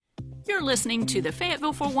You're listening to the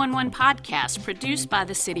Fayetteville 411 podcast produced by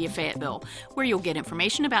the City of Fayetteville, where you'll get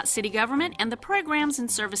information about city government and the programs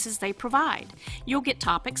and services they provide. You'll get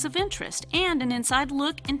topics of interest and an inside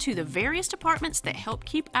look into the various departments that help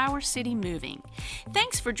keep our city moving.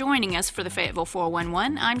 Thanks for joining us for the Fayetteville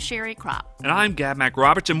 411. I'm Sherry Kropp. And I'm Gab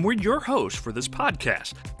McRoberts, and we're your hosts for this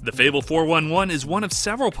podcast. The Fayetteville 411 is one of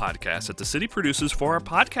several podcasts that the city produces for our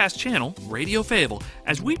podcast channel, Radio Fayetteville,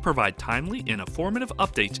 as we provide timely and informative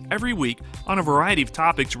updates every week on a variety of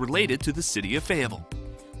topics related to the city of Fayetteville.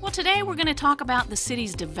 Well, today we're going to talk about the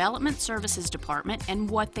city's Development Services Department and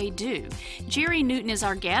what they do. Jerry Newton is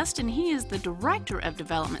our guest, and he is the Director of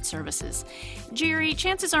Development Services. Jerry,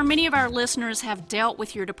 chances are many of our listeners have dealt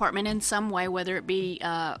with your department in some way, whether it be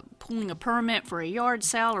pulling a permit for a yard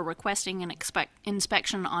sale or requesting an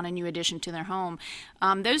inspection on a new addition to their home.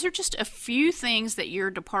 Those are just a few things that your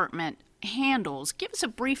department handles. Give us a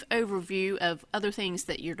brief overview of other things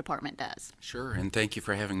that your department does. Sure, and thank you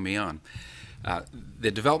for having me on.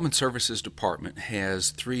 The Development Services Department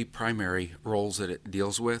has three primary roles that it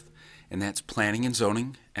deals with, and that's planning and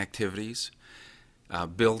zoning activities,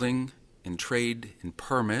 building and trade and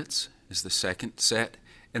permits is the second set,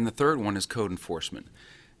 and the third one is code enforcement.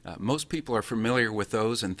 Most people are familiar with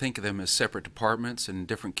those and think of them as separate departments. In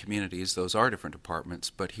different communities, those are different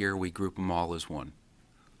departments, but here we group them all as one.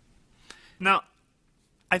 Now,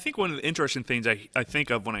 I think one of the interesting things I think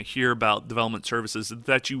of when I hear about development services is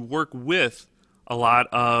that you work with a lot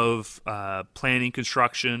of planning,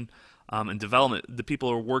 construction, and development. The people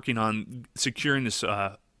who are working on securing this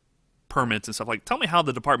permits and stuff. Like, tell me how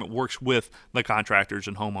the department works with the contractors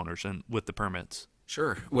and homeowners and with the permits.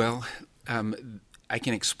 Sure. Well, I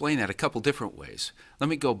can explain that a couple different ways. Let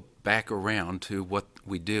me go back around to what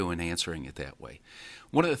we do in answering it that way.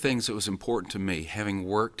 One of the things that was important to me, having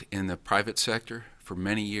worked in the private sector for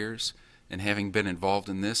many years and having been involved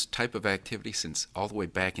in this type of activity since all the way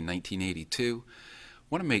back in 1982, I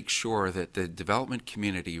want to make sure that the development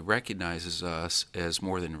community recognizes us as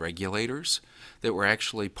more than regulators, that we're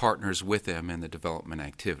actually partners with them in the development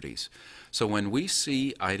activities. So when we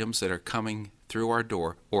see items that are coming through our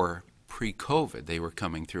door, or pre-COVID they were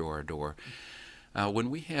coming through our door, when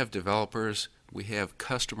we have developers, we have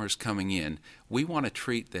customers coming in, we want to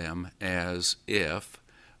treat them as if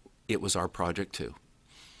it was our project too.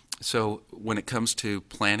 So when it comes to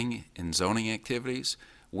planning and zoning activities,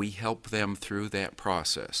 we help them through that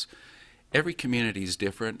process. Every community is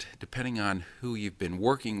different. Depending on who you've been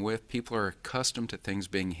working with, people are accustomed to things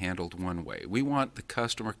being handled one way. We want the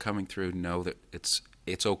customer coming through to know that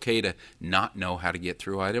it's okay to not know how to get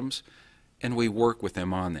through items, and we work with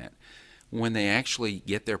them on that. When they actually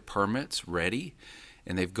get their permits ready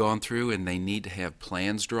and they've gone through and they need to have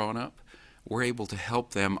plans drawn up, we're able to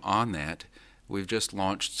help them on that. We've just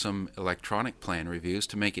launched some electronic plan reviews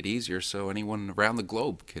to make it easier so anyone around the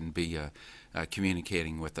globe can be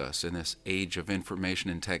communicating with us in this age of information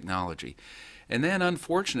and technology. And then,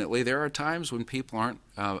 unfortunately, there are times when people aren't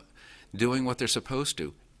doing what they're supposed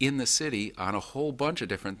to in the city on a whole bunch of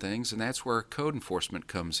different things, and that's where code enforcement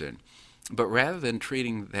comes in. But rather than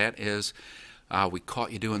treating that as we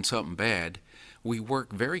caught you doing something bad, we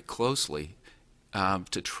work very closely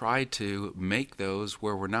to try to make those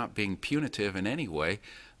where we're not being punitive in any way,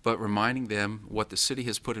 but reminding them what the city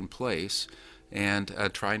has put in place and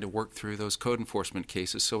trying to work through those code enforcement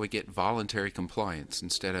cases so we get voluntary compliance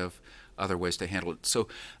instead of other ways to handle it. So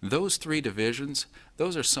those three divisions,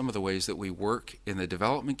 those are some of the ways that we work in the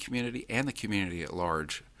development community and the community at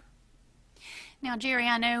large. Now, Jerry,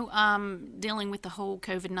 I know dealing with the whole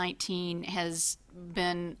COVID-19 has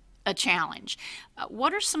been a challenge.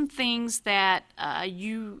 What are some things that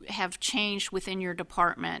you have changed within your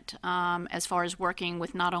department as far as working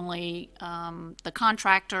with not only the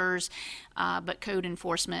contractors, but code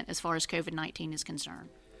enforcement as far as COVID-19 is concerned?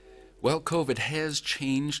 Well, COVID has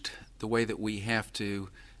changed the way that we have to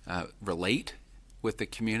relate with the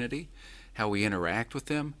community, how we interact with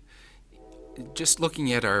them. Just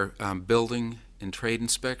looking at our building and trade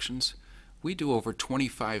inspections, we do over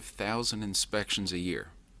 25,000 inspections a year.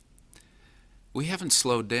 We haven't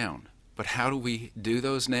slowed down, but how do we do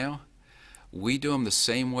those now? We do them the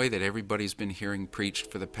same way that everybody's been hearing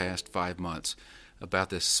preached for the past 5 months about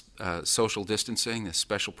this social distancing, the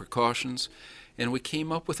special precautions, and we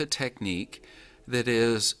came up with a technique that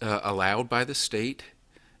is allowed by the state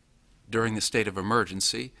during the state of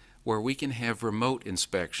emergency, where we can have remote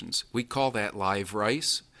inspections. We call that Live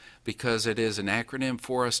RICE because it is an acronym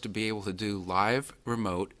for us to be able to do live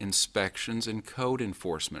remote inspections and code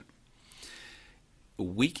enforcement.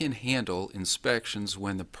 We can handle inspections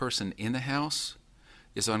when the person in the house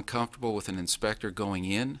is uncomfortable with an inspector going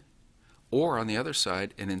in, Or on the other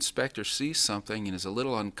side, an inspector sees something and is a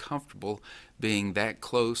little uncomfortable being that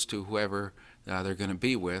close to whoever they're going to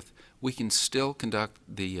be with. We can still conduct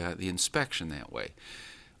the inspection that way.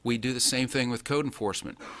 We do the same thing with code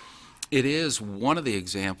enforcement. It is one of the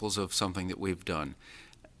examples of something that we've done.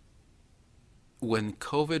 When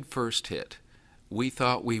COVID first hit, we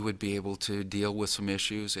thought we would be able to deal with some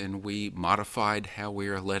issues, and we modified how we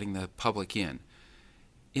are letting the public in.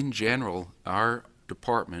 In general, our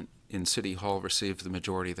department in City Hall received the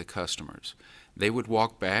majority of the customers. They would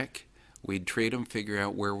walk back, we'd treat them, figure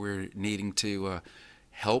out where we're needing to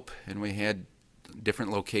help, and we had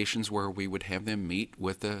different locations where we would have them meet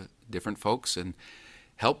with the different folks and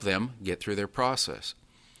help them get through their process.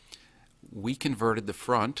 We converted the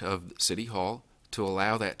front of City Hall to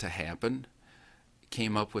allow that to happen,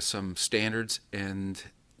 came up with some standards, and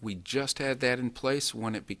we just had that in place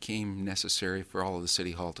when it became necessary for all of the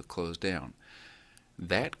City Hall to close down.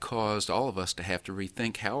 That caused all of us to have to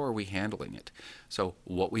rethink how are we handling it. So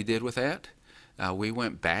what we did with that, we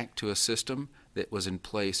went back to a system that was in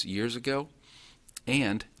place years ago,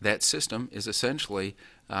 and that system is essentially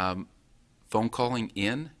phone calling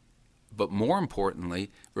in, but more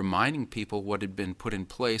importantly, reminding people what had been put in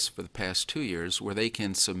place for the past 2 years where they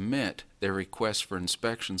can submit their requests for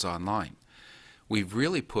inspections online. We've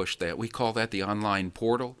really pushed that. We call that the online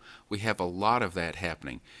portal. We have a lot of that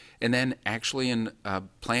happening. And then actually in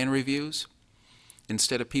plan reviews,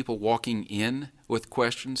 instead of people walking in with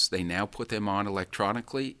questions, they now put them on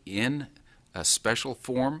electronically in a special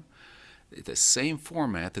form. The same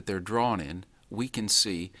format that they're drawn in, we can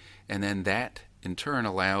see, and then that in turn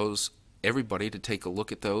allows everybody to take a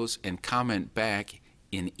look at those and comment back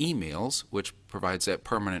in emails, which provides that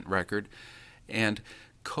permanent record. And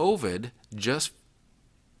COVID, just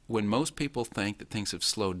when most people think that things have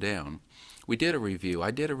slowed down, we did a review.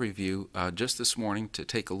 I did a review just this morning to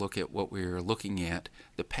take a look at what we were looking at.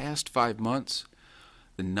 The past 5 months,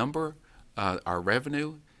 the number, our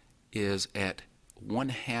revenue is at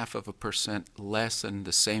 0.5% less than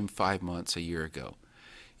the same 5 months a year ago.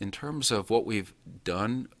 In terms of what we've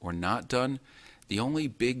done or not done, the only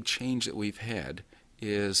big change that we've had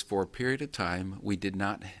is for a period of time we did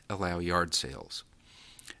not allow yard sales.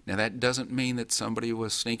 Now that doesn't mean that somebody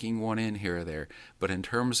was sneaking one in here or there, but in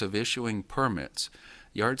terms of issuing permits,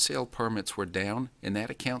 yard sale permits were down, and that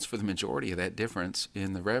accounts for the majority of that difference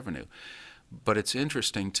in the revenue. But it's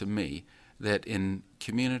interesting to me that in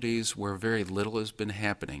communities where very little has been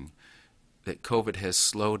happening, that COVID has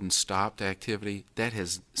slowed and stopped activity. That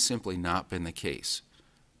has simply not been the case.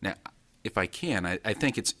 Now, if I can, I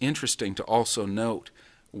think it's interesting to also note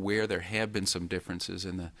where there have been some differences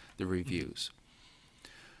in the reviews.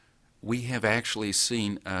 We have actually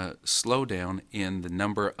seen a slowdown in the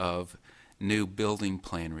number of new building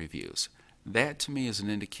plan reviews. That to me is an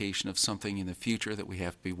indication of something in the future that we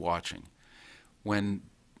have to be watching. When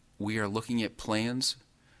we are looking at plans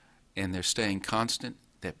and they're staying constant,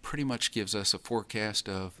 that pretty much gives us a forecast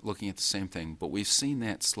of looking at the same thing. But we've seen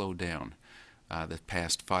that slow down the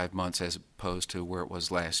past 5 months as opposed to where it was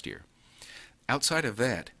last year. Outside of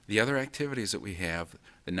that, the other activities that we have,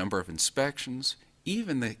 the number of inspections,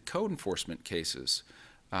 even the code enforcement cases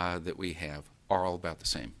that we have are all about the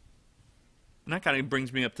same. And that kind of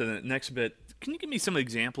brings me up to the next bit. Can you give me some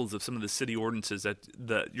examples of some of the city ordinances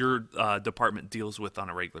that your department deals with on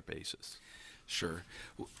a regular basis? Sure.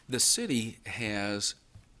 The city has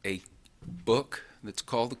a book that's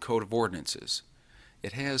called the Code of Ordinances.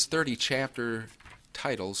 It has 30 chapter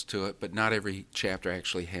titles to it, but not every chapter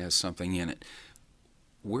actually has something in it.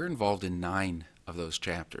 We're involved in 9 of those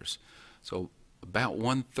chapters. So about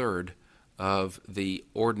 1/3 of the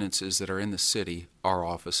ordinances that are in the city, our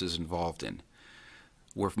office is involved in.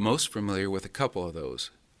 We're most familiar with a couple of those,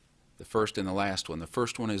 the first and the last one. The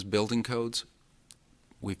first one is building codes.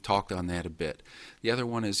 We've talked on that a bit. The other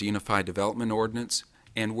one is Unified Development Ordinance,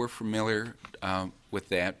 and we're familiar with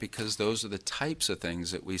that because those are the types of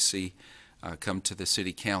things that we see come to the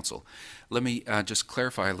City Council. Let me just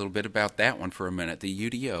clarify a little bit about that one for a minute. The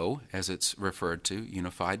UDO, as it's referred to,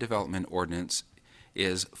 Unified Development Ordinance,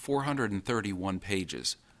 is 431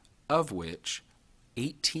 pages, of which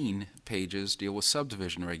 18 pages deal with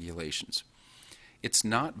subdivision regulations. It's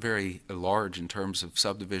not very large in terms of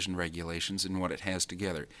subdivision regulations and what it has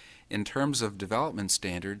together. In terms of development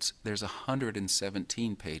standards, there's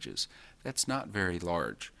 117 pages. That's not very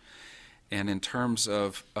large. And in terms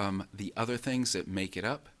of the other things that make it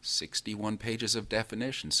up, 61 pages of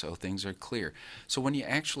definitions, so things are clear. So when you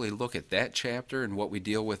actually look at that chapter and what we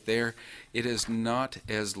deal with there, it is not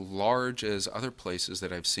as large as other places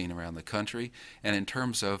that I've seen around the country. And in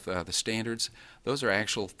terms of the standards, those are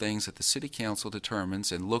actual things that the City Council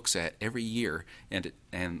determines and looks at every year and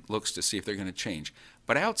looks to see if they're going to change.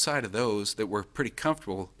 But outside of those that we're pretty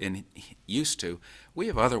comfortable and used to, we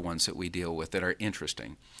have other ones that we deal with that are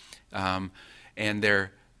interesting. And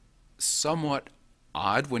they're somewhat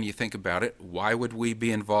odd when you think about it. Why would we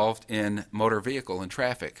be involved in motor vehicle and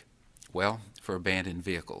traffic? Well, for abandoned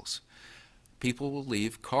vehicles. People will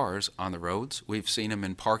leave cars on the roads. We've seen them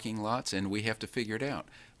in parking lots, and we have to figure it out.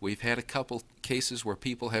 We've had a couple cases where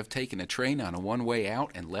people have taken a train on a one-way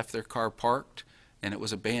out and left their car parked, and it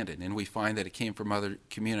was abandoned, and we find that it came from other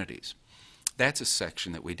communities. That's a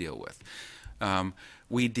section that we deal with.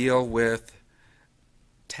 We deal with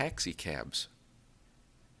taxi cabs.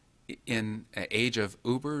 In an age of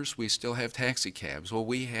Ubers, we still have taxi cabs. Well,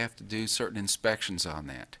 we have to do certain inspections on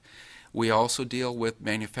that. We also deal with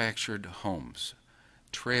manufactured homes,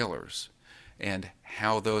 trailers, and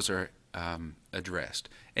how those are addressed.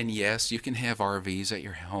 And yes, you can have RVs at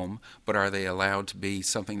your home, but are they allowed to be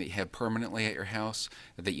something that you have permanently at your house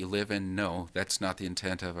that you live in? No, that's not the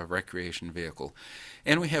intent of a recreation vehicle.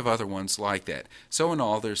 And we have other ones like that. So in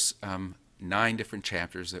all, there's 9 different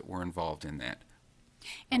chapters that were involved in that.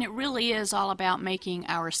 And it really is all about making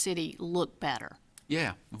our city look better.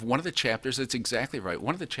 Yeah, one of the chapters, that's exactly right.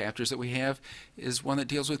 One of the chapters that we have is one that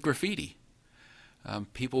deals with graffiti.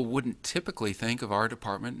 People wouldn't typically think of our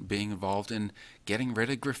department being involved in getting rid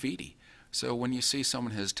of graffiti. So when you see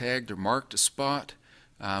someone has tagged or marked a spot,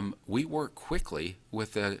 we work quickly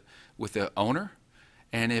with the owner,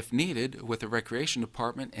 and if needed, with the recreation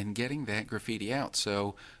department and getting that graffiti out.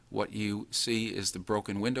 So what you see is the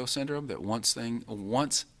broken window syndrome, that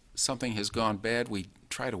once something has gone bad, we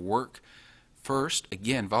try to work first,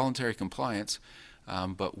 again, voluntary compliance,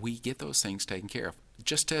 but we get those things taken care of,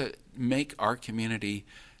 just to make our community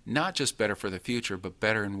not just better for the future, but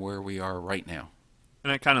better in where we are right now.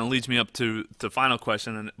 And that kind of leads me up to the final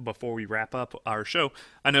question, and before we wrap up our show.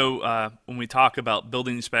 I know when we talk about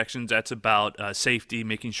building inspections, that's about safety,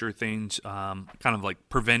 making sure things, kind of like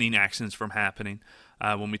preventing accidents from happening.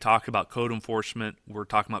 When we talk about code enforcement, we're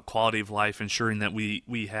talking about quality of life, ensuring that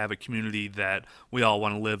we have a community that we all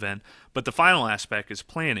want to live in. But the final aspect is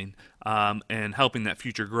planning and helping that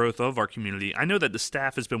future growth of our community. I know that the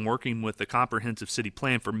staff has been working with the comprehensive city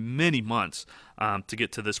plan for many months to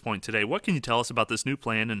get to this point today. What can you tell us about this new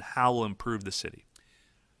plan and how it will improve the city?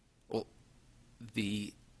 Well,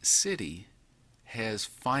 the city has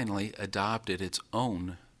finally adopted its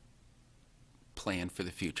own plan for the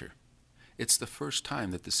future. It's the first time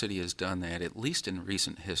that the city has done that, at least in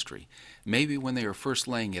recent history. Maybe when they were first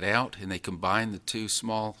laying it out and they combined the 2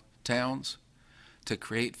 small towns to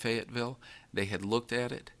create Fayetteville, they had looked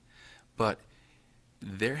at it. But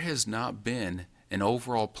there has not been an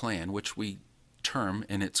overall plan, which we term,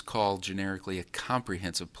 and it's called generically a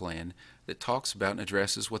comprehensive plan, that talks about and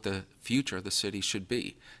addresses what the future of the city should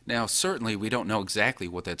be. Now, certainly we don't know exactly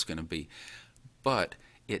what that's going to be, but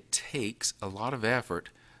it takes a lot of effort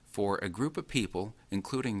for a group of people,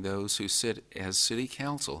 including those who sit as city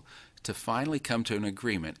council, to finally come to an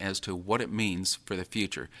agreement as to what it means for the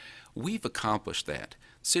future. We've accomplished that.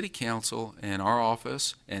 City Council and our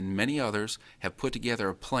office and many others have put together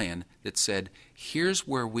a plan that said, here's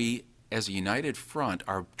where we as a united front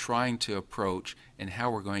are trying to approach and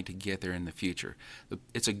how we're going to get there in the future.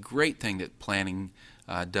 It's a great thing that planning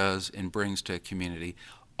does and brings to a community.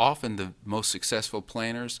 Often the most successful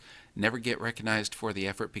planners never get recognized for the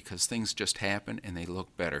effort because things just happen and they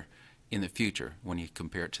look better in the future when you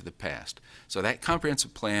compare it to the past. So that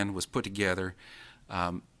comprehensive plan was put together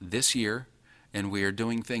this year, and we are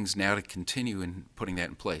doing things now to continue in putting that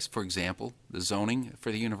in place. For example, the zoning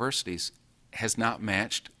for the universities has not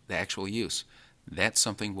matched the actual use. That's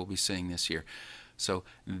something we'll be seeing this year. So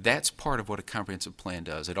that's part of what a comprehensive plan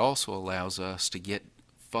does. It also allows us to get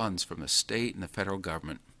funds from the state and the federal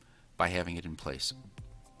government by having it in place.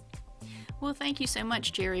 Well, thank you so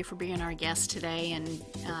much, Jerry, for being our guest today and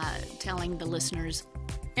telling the listeners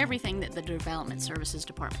everything that the Development Services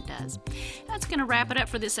Department does. That's going to wrap it up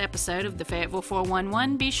for this episode of the Fayetteville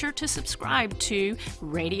 411. Be sure to subscribe to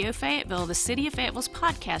Radio Fayetteville, the City of Fayetteville's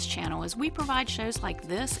podcast channel, as we provide shows like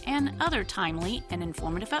this and other timely and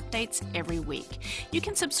informative updates every week. You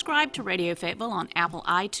can subscribe to Radio Fayetteville on Apple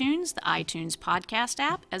iTunes, the iTunes podcast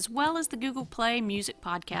app, as well as the Google Play Music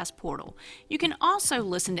Podcast portal. You can also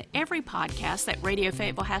listen to every podcast that Radio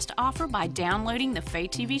Fayetteville has to offer by downloading the Fay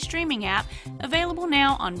TV streaming app, available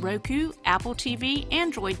now on Roku, Apple TV,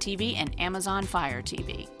 Android TV, and Amazon Fire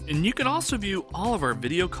TV. And you can also view all of our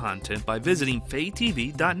video content by visiting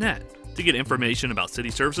faytv.net. To get information about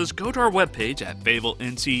city services, go to our webpage at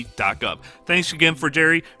fayvillenc.gov. Thanks again for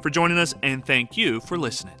Jerry for joining us, and thank you for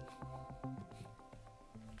listening.